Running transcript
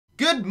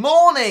Good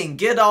morning,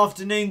 good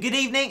afternoon, good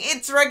evening,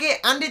 it's Regit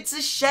and it's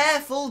a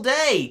shareful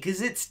day because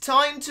it's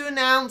time to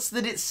announce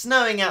that it's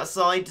snowing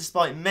outside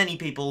despite many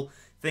people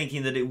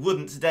thinking that it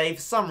wouldn't today. For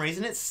some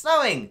reason it's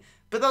snowing,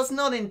 but that's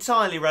not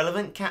entirely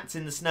relevant. Cats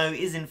in the Snow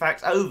is in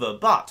fact over,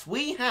 but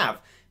we have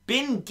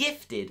been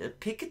gifted a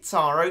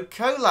Pikotaro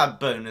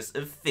collab bonus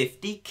of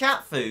 50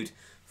 cat food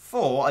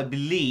for, I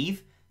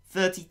believe,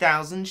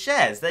 30,000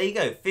 shares. There you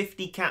go,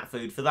 50 cat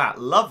food for that.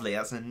 Lovely,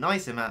 that's a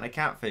nice amount of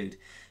cat food.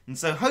 And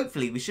so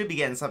hopefully we should be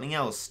getting something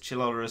else,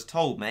 Chilola has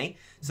told me.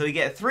 So we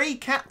get 3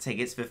 cat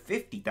tickets for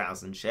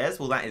 50,000 shares.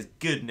 Well, that is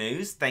good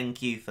news.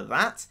 Thank you for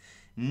that.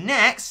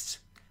 Next,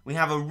 we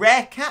have a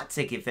rare cat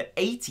ticket for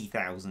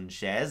 80,000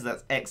 shares.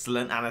 That's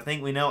excellent, and I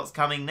think we know what's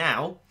coming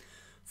now.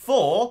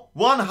 For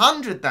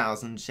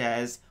 100,000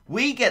 shares,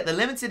 we get the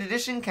limited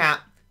edition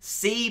cat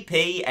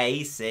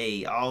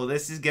CPAC. Oh,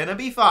 this is going to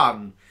be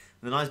fun.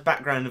 The nice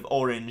background of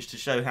orange to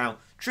show how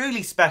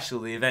truly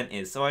special the event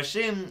is. So I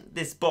assume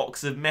this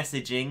box of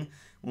messaging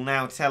will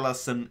now tell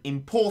us some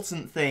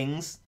important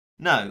things.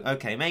 No,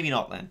 okay, maybe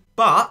not then.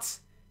 But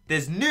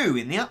there's new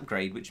in the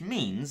upgrade, which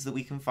means that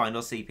we can find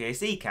our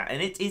CPAC cat,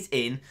 and it is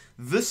in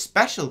the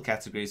special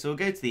category. So we'll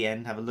go to the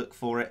end, have a look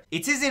for it.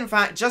 It is in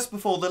fact just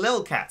before the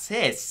little cats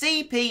here.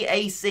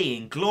 CPAC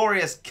in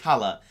glorious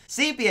colour.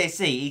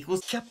 CPAC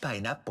equals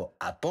pineapple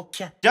apple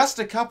cat. Just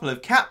a couple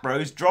of cat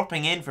bros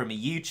dropping in from a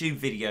YouTube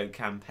video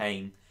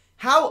campaign.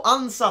 How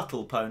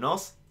unsubtle,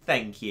 Ponos.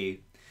 Thank you.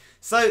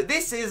 So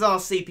this is our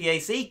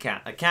CPAC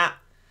cat. A cat,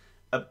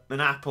 an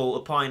apple,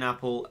 a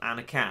pineapple, and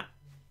a cat.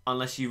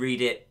 Unless you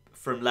read it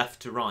from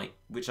left to right,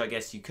 which I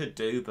guess you could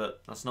do,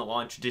 but that's not what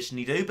I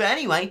traditionally do. But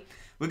anyway,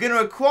 we're going to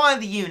acquire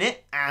the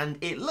unit, and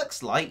it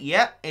looks like,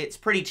 yep, it's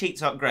pretty cheap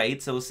to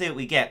upgrade, so we'll see what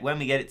we get when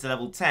we get it to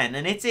level 10,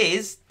 and it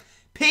is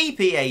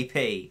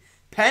PPAP,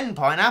 Pen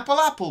Pineapple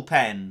Apple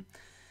Pen.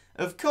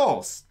 Of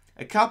course,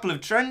 a couple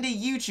of trendy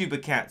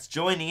YouTuber cats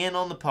joining in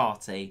on the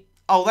party.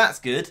 Oh, that's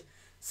good.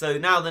 So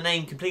now the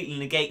name completely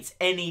negates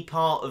any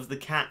part of the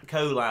cat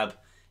collab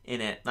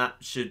in it. That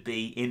should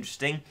be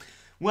interesting.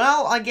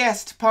 Well, I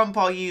guess to pump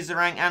our user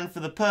rank, and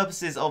for the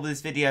purposes of this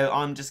video,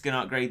 I'm just going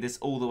to upgrade this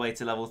all the way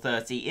to level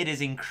 30. It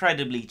is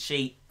incredibly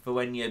cheap for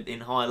when you're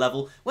in higher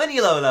level. When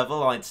you're lower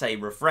level, I'd say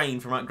refrain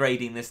from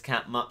upgrading this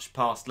cat much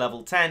past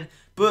level 10.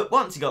 But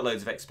once you've got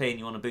loads of XP and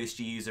you want to boost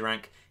your user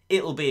rank,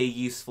 it'll be a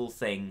useful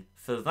thing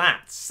for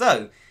that.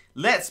 So,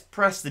 let's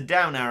press the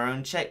down arrow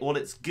and check what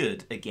it's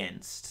good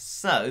against.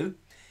 So,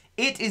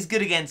 it is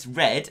good against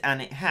red,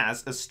 and it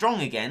has a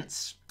strong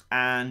against,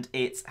 and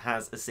it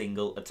has a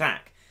single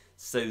attack.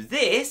 So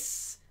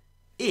this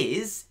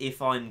is,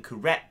 if I'm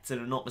correct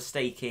and I'm not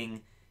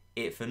mistaking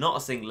it for not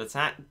a single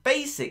attack,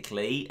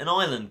 basically an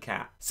island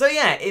cat. So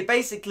yeah, it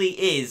basically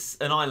is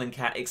an island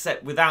cat,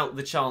 except without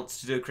the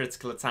chance to do a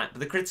critical attack. But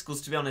the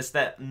criticals, to be honest,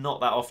 they're not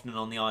that often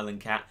on the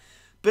island cat.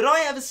 But I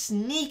have a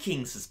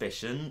sneaking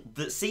suspicion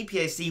that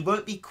CPAC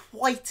won't be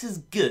quite as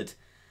good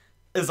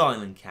as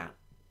island cat.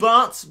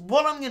 But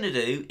what I'm going to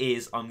do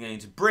is I'm going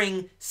to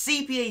bring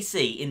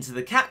CPAC into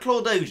the Cat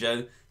Claw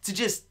Dojo to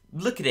just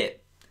look at it.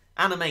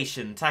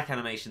 Animation, attack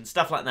animation,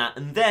 stuff like that,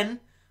 and then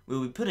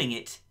we'll be putting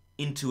it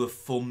into a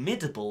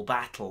formidable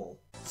battle.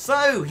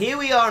 So, here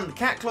we are in the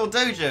Cat Claw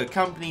Dojo,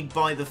 accompanied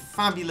by the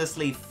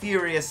fabulously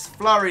furious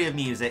flurry of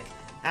music,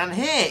 and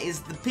here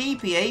is the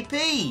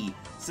PPAP!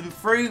 Some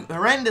fruit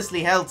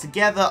horrendously held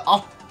together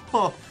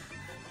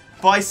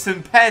by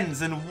some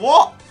pens, and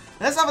what?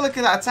 Let's have a look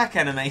at that attack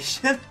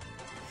animation.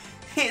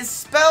 It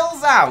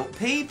spells out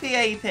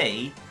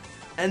PPAP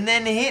and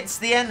then hits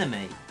the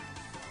enemy.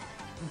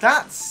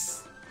 That's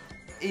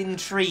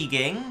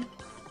intriguing.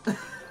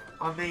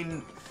 I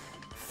mean,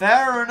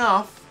 fair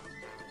enough.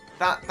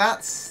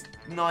 That's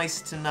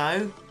nice to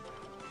know.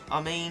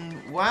 I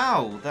mean,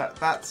 wow,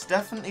 that's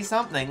definitely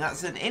something.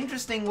 That's an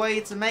interesting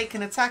way to make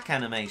an attack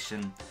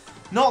animation.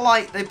 Not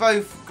like they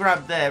both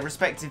grab their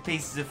respective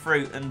pieces of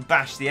fruit and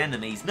bash the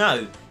enemies.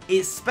 No,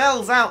 it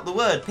spells out the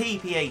word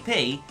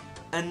PPAP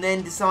and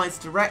then decides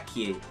to wreck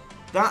you.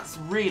 That's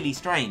really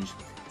strange.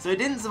 So it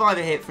didn't survive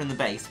a hit from the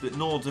base, but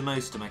nor do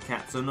most of my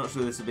cats, so I'm not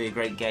sure this will be a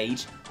great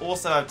gauge.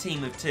 Also, I have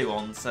Team of 2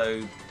 on,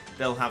 so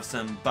they'll have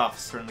some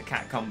buffs from the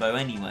cat combo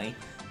anyway.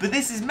 But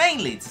this is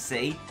mainly to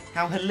see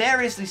how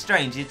hilariously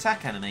strange the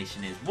attack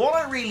animation is. What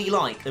I really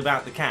like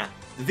about the cat,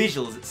 the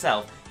visuals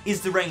itself,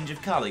 is the range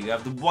of colour. You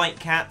have the white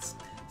cats,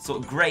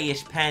 sort of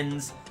greyish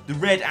pens, the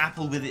red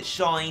apple with its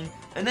shine,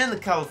 and then the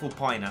colourful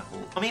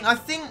pineapple. I mean, I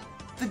think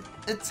the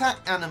attack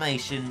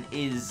animation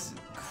is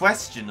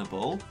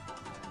questionable.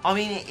 I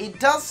mean, it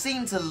does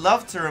seem to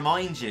love to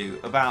remind you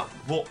about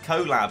what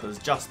collab has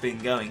just been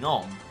going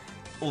on.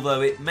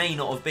 Although it may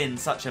not have been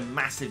such a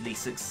massively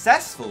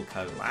successful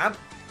collab,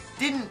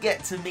 didn't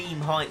get to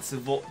meme heights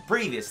of what the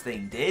previous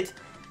thing did.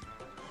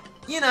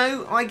 You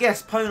know, I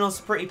guess Ponos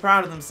are pretty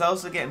proud of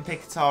themselves for getting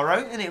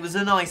Pikotaro, and it was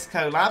a nice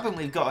collab, and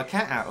we've got a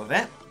cat out of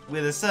it,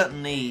 with a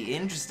certainly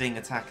interesting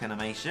attack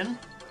animation.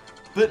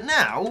 But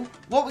now,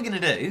 what we're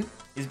going to do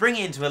is bring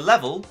it into a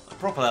level, a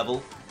proper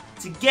level,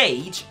 to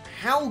gauge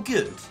how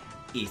good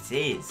it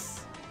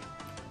is.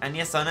 And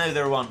yes, I know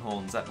there are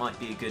one-horns. That might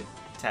be a good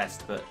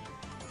test, but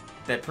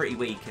they're pretty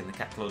weak in the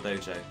Cat Claw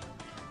Dojo.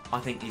 I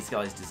think these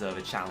guys deserve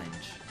a challenge.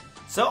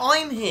 So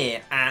I'm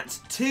here at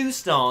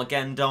 2-star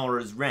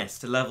Gandhara's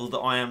Rest, a level that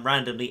I am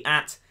randomly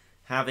at,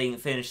 having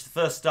finished the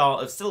first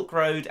star of Silk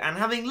Road, and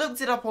having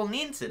looked it up on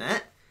the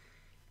internet,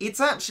 it's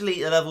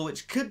actually a level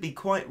which could be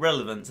quite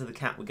relevant to the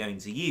cat we're going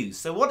to use.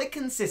 So what it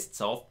consists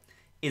of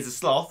is a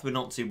sloth, we're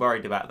not too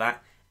worried about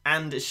that,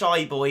 and a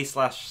shy boy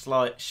slash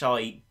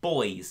shy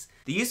boys.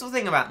 The useful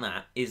thing about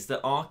that is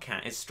that our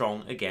cat is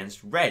strong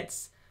against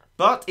reds.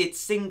 But it's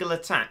single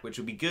attack, which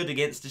will be good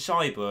against a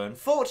shy boy.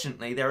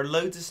 Unfortunately, there are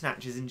loads of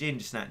snatches and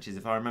ginger snatches,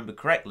 if I remember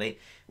correctly,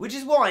 which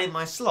is why in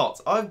my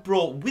slot I've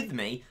brought with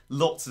me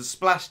lots of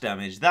splash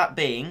damage. That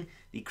being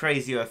the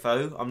crazy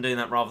UFO. I'm doing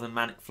that rather than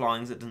manic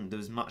flying, so it doesn't do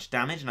as much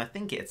damage, and I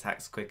think it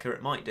attacks quicker.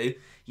 It might do.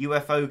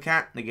 UFO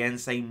cat, again,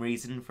 same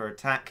reason for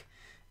attack.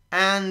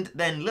 And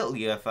then little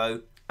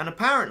UFO, and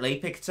apparently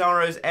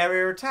Pikotara's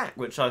area attack,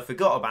 which I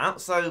forgot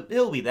about, so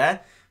he'll be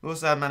there. We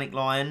also have Manic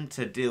Lion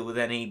to deal with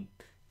any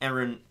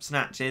errant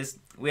snatches.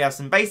 We have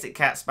some basic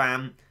cat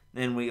spam,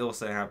 then we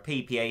also have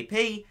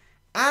PPAP,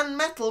 and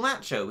Metal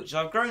Macho, which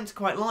I've grown to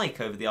quite like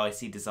over the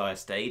Icy Desire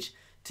stage,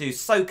 to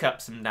soak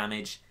up some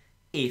damage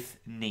if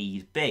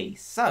need be.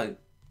 So,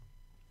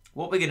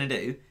 what we're going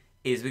to do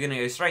is we're going to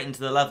go straight into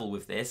the level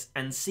with this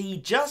and see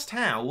just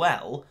how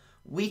well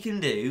we can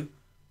do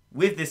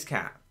with this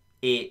cat.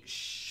 It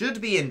should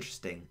be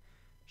interesting.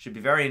 Should be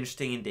very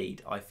interesting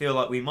indeed. I feel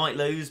like we might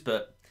lose,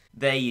 but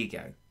there you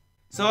go.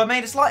 So I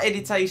made a slight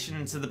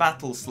editation to the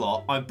battle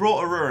slot. I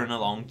brought Aruran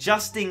along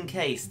just in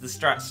case the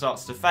strat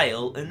starts to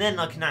fail, and then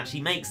I can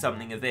actually make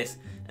something of this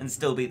and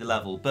still beat the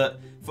level. But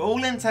for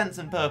all intents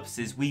and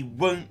purposes, we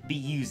won't be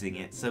using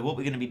it. So what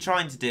we're going to be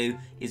trying to do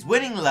is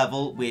winning the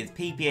level with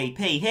PPAP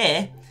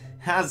here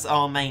as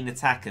our main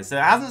attacker. So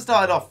it hasn't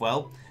started off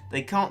well.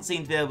 They can't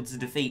seem to be able to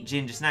defeat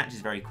Ginger Snatches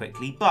very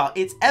quickly, but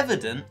it's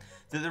evident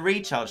that the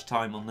recharge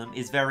time on them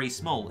is very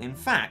small. In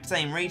fact,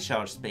 same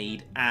recharge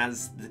speed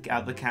as the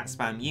other cat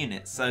spam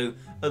units. So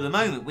at the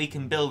moment we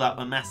can build up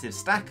a massive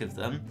stack of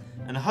them,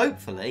 and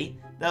hopefully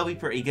they'll be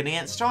pretty good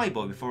against Shy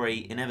Boy before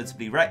he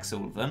inevitably wrecks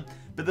all of them.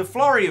 But the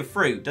flurry of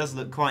fruit does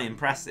look quite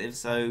impressive,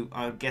 so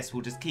I guess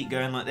we'll just keep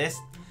going like this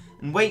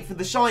and wait for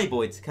the Shy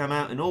Boy to come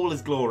out in all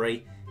his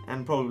glory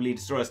and probably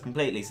destroy us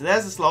completely. So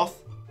there's a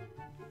sloth.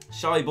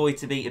 Shy Boy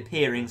to be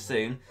appearing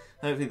soon.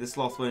 Hopefully the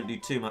sloth won't do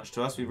too much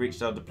to us. We've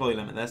reached our deploy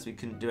limit there, so we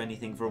couldn't do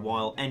anything for a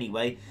while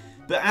anyway.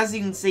 But as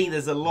you can see,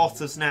 there's a lot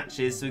of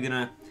snatches, so we're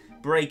going to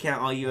break out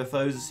our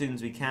UFOs as soon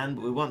as we can.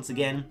 But we're once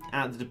again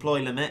at the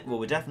deploy limit. Well,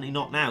 we're definitely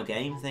not now,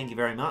 game. Thank you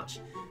very much.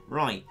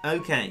 Right,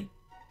 okay.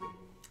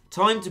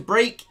 Time to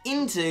break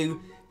into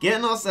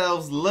getting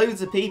ourselves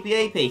loads of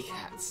PPAP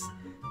cats.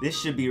 This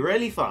should be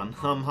really fun.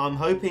 I'm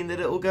hoping that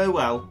it will go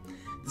well.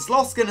 The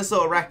sloth's going to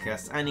sort of wreck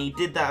us, and he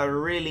did that at a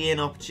really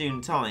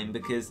inopportune time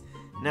because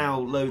now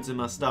loads of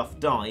my stuff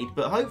died.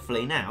 But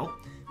hopefully now,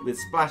 with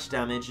splash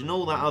damage and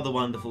all that other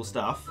wonderful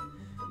stuff,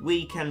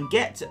 we can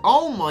get to...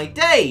 Oh my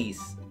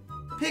days!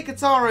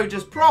 Pikotaro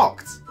just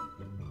procced!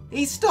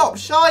 He stopped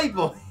Shy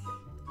Boy!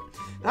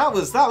 That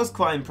was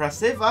quite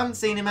impressive. I haven't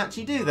seen him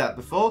actually do that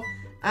before.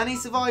 And he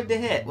survived a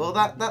hit. Well,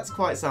 that's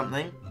quite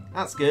something.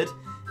 That's good.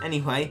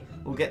 Anyway,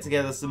 we'll get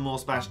together some more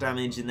splash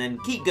damage and then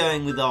keep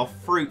going with our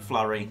fruit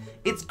flurry.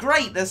 It's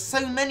great, there's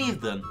so many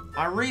of them.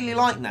 I really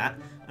like that.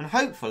 And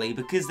hopefully,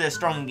 because they're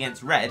strong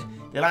against red,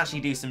 they'll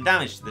actually do some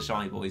damage to the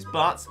Shy Boys.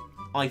 But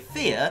I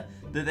fear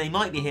that they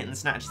might be hitting the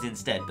snatches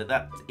instead. But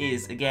that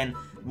is, again,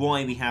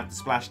 why we have the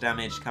splash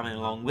damage coming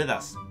along with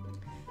us.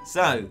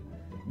 So,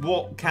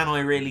 what can I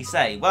really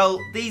say? Well,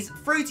 these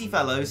fruity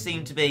fellows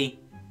seem to be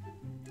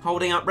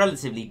holding up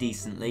relatively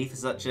decently for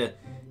such a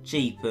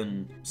cheap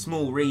and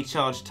small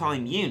recharge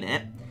time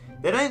unit.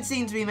 They don't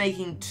seem to be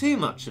making too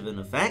much of an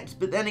effect,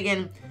 but then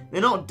again,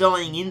 they're not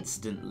dying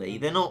instantly,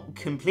 they're not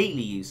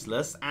completely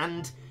useless,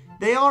 and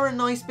they are a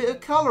nice bit of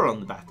colour on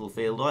the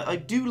battlefield. I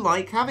do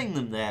like having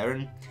them there,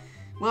 and,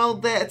 well,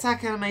 their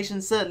attack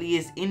animation certainly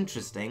is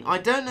interesting. I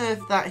don't know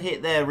if that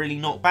hit there really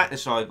knocked back the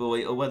Shy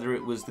Boy, or whether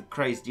it was the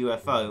crazed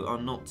UFO,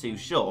 I'm not too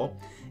sure.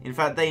 In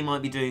fact, they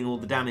might be doing all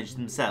the damage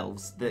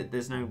themselves,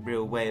 there's no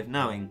real way of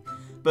knowing.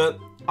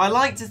 But I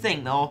like to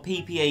think that our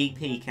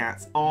PPAP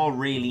cats are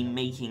really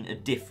making a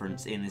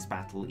difference in this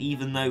battle,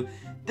 even though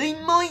they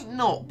might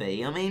not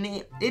be. I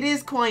mean, it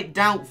is quite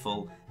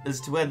doubtful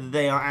as to whether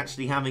they are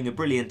actually having a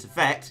brilliant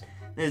effect.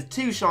 There's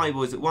two Shy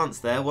Boys at once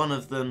there. One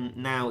of them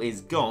now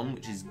is gone,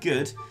 which is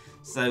good.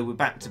 So we're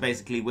back to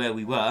basically where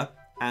we were.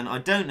 And I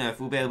don't know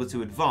if we'll be able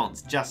to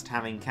advance just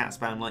having cat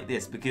spam like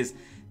this, because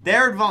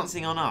they're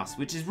advancing on us,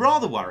 which is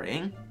rather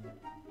worrying.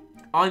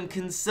 I'm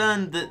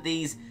concerned that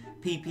these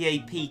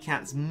PPAP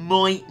cats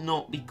might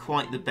not be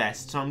quite the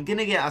best, so I'm going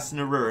to get us an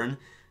Aruran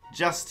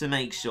just to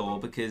make sure,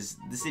 because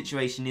the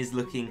situation is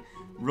looking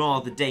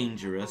rather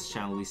dangerous,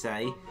 shall we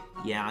say.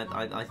 Yeah,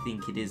 I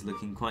think it is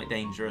looking quite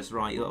dangerous,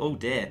 right? Oh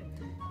dear.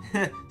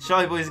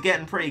 Shy Boy's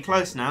getting pretty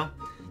close now.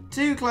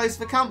 Too close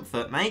for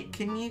comfort, mate.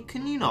 Can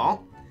you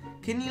not?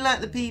 can you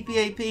let the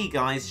PPAP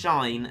guys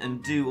shine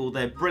and do all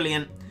their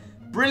brilliant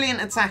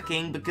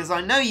attacking? Because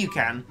I know you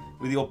can,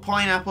 with your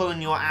pineapple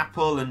and your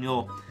apple and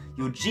your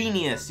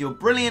genius, your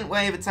brilliant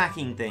way of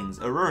attacking things.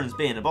 Auroran's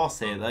being a boss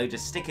here though,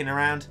 just sticking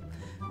around,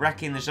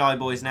 wrecking the Shy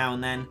Boys now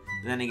and then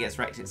it gets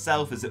wrecked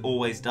itself, as it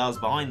always does,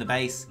 behind the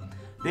base.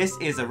 This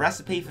is a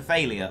recipe for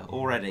failure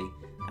already,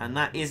 and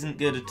that isn't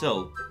good at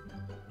all.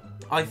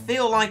 I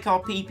feel like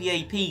our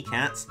PPAP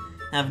cats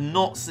have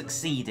not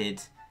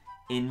succeeded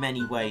in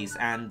many ways,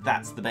 and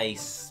that's the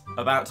base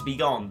about to be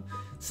gone.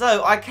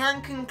 So I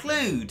can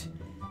conclude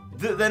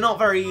that they're not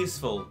very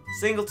useful.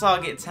 Single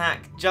target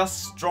attack,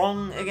 just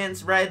strong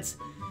against reds.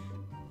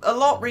 A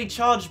lot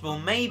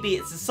rechargeable, maybe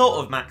it's a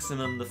sort of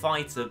Maximum the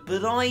Fighter,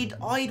 but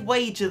I'd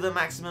wager that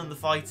Maximum the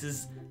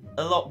Fighter's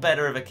a lot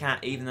better of a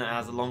cat, even though it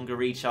has a longer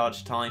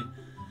recharge time.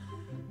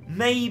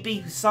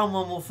 Maybe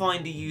someone will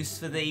find a use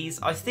for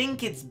these. I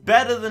think it's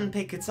better than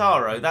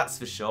Pikotaro, that's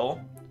for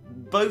sure.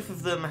 Both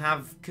of them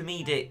have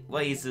comedic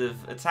ways of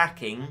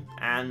attacking,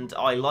 and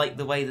I like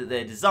the way that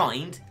they're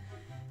designed.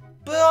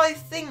 But I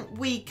think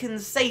we can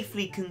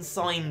safely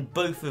consign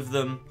both of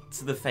them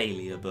to the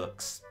failure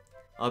books.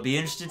 I'll be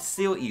interested to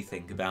see what you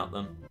think about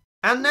them.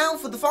 And now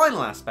for the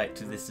final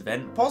aspect of this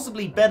event,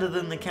 possibly better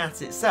than the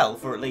cat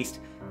itself, or at least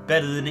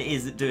better than it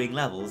is at doing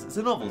levels. It's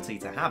a novelty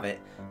to have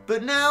it.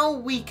 But now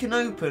we can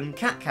open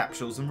cat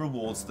capsules and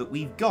rewards that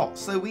we've got.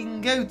 So we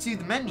can go to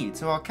the menu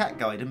to our cat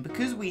guide, and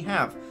because we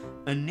have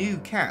a new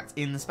cat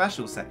in the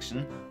special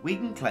section, we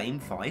can claim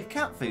 5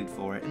 cat food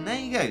for it. And there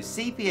you go,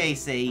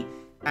 CPAC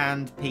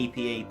and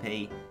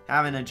PPAP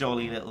having a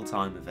jolly little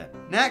time of it.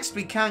 Next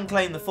we can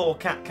claim the 4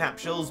 cat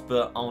capsules,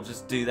 but I'll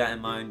just do that in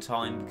my own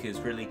time because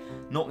really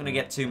not going to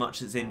get too much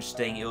that's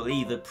interesting. It'll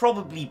either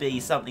probably be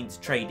something to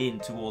trade in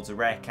towards a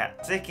rare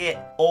cat ticket,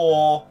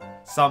 or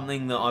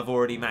something that I've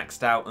already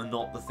maxed out and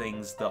not the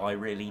things that I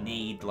really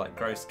need, like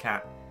Gross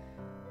Cat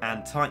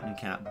and Titan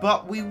Cat.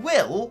 But we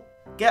will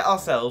get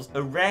ourselves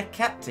a rare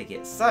cat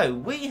ticket. So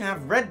we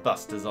have Red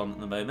Busters on at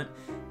the moment,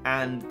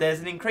 and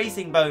there's an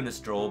increasing bonus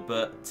draw,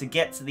 but to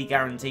get to the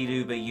guaranteed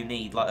Uber you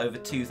need like over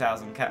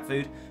 2,000 cat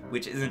food,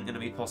 which isn't going to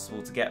be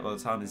possible to get by the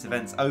time this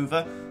event's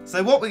over.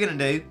 So what we're going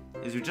to do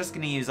is we're just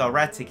going to use our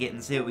red ticket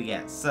and see what we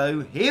get.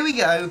 So here we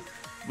go,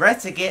 red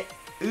ticket,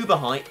 Uber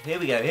hype, here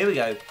we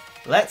go.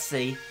 Let's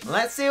see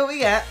what we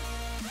get.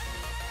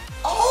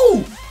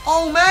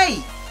 Oh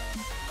mate,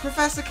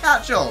 Professor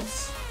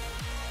Catjobs.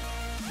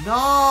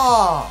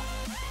 Nah,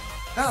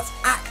 that's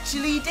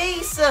actually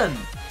decent.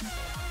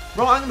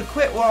 Right, I'm going to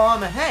quit while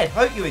I'm ahead.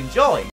 Hope you enjoy.